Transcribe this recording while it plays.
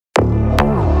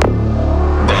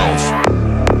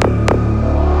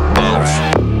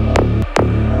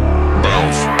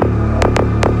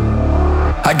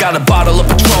got a bottle of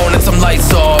Patron and some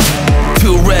lights off,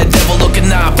 two red devil looking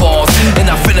eyeballs, and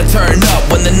I finna turn up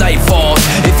when the night falls.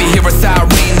 If you hear a siren,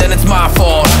 then it's my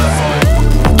fault.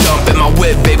 Jump in my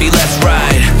whip, baby, let's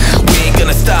ride. We ain't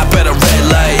gonna stop at a red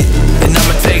light, and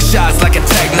I'ma take shots like a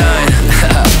Tech 9.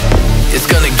 It's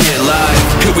gonna get live.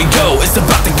 Here we go, it's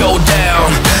about to go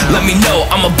down. Let me know,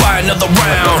 I'ma buy another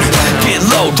round. Get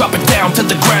low, drop it down to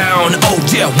the ground. Oh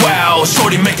yeah, wow,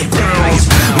 shorty making bounce.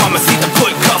 Mama see the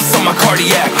put cuffs on my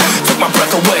cardiac. Took my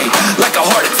breath away like a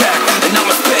heart attack, and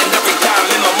I'ma spend every dime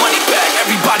in my money back.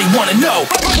 Everybody wanna know.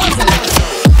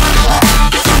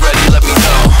 If you're ready, let me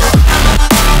know.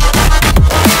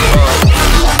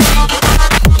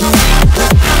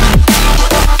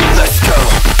 Let's go.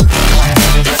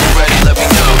 If you're ready, let me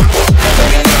know. Let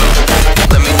me know.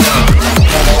 Let me know.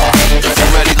 If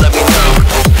you're ready, let me know.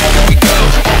 Here we go.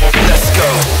 Let's go.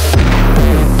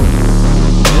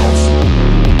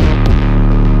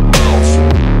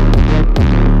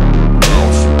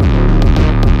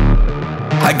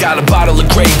 I got a bottle of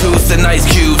Grey Goose and ice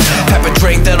cubes. Have a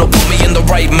drink that'll put me in the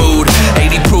right mood.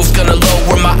 80 proof's gonna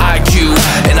lower my IQ,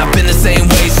 and I've been the same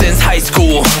way since high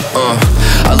school.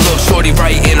 I look shorty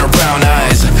right in her brown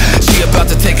eyes. She about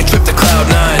to take a trip to Cloud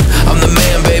 9. I'm the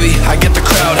man, baby, I get the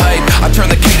crowd hype. I turn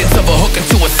the cadence of a hook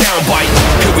into a soundbite.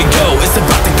 Here we go, it's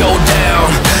about to go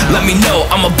down. Let me know,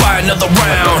 I'ma buy another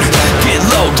round. Get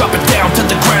low, drop it down to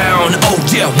the ground. Oh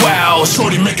yeah, wow,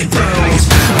 shorty making bounce.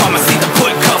 Mama see the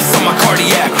put cuffs on my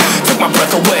cardiac. Took my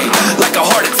breath away like a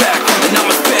heart attack, and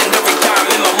I'ma spend every dime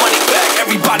in my money back.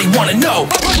 Everybody wanna know.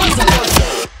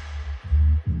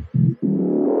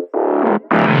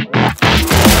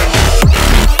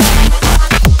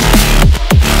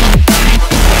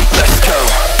 Let's go.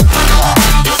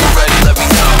 If you're ready, let me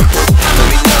know. Let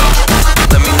me know.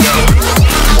 Let me know.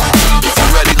 If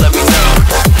you're ready, let me know.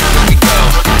 Here we go.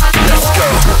 Let's go.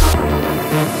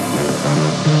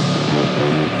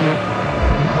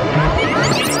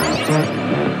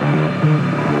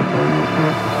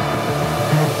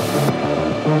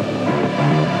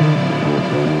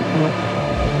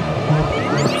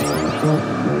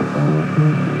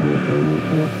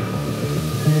 Thank you.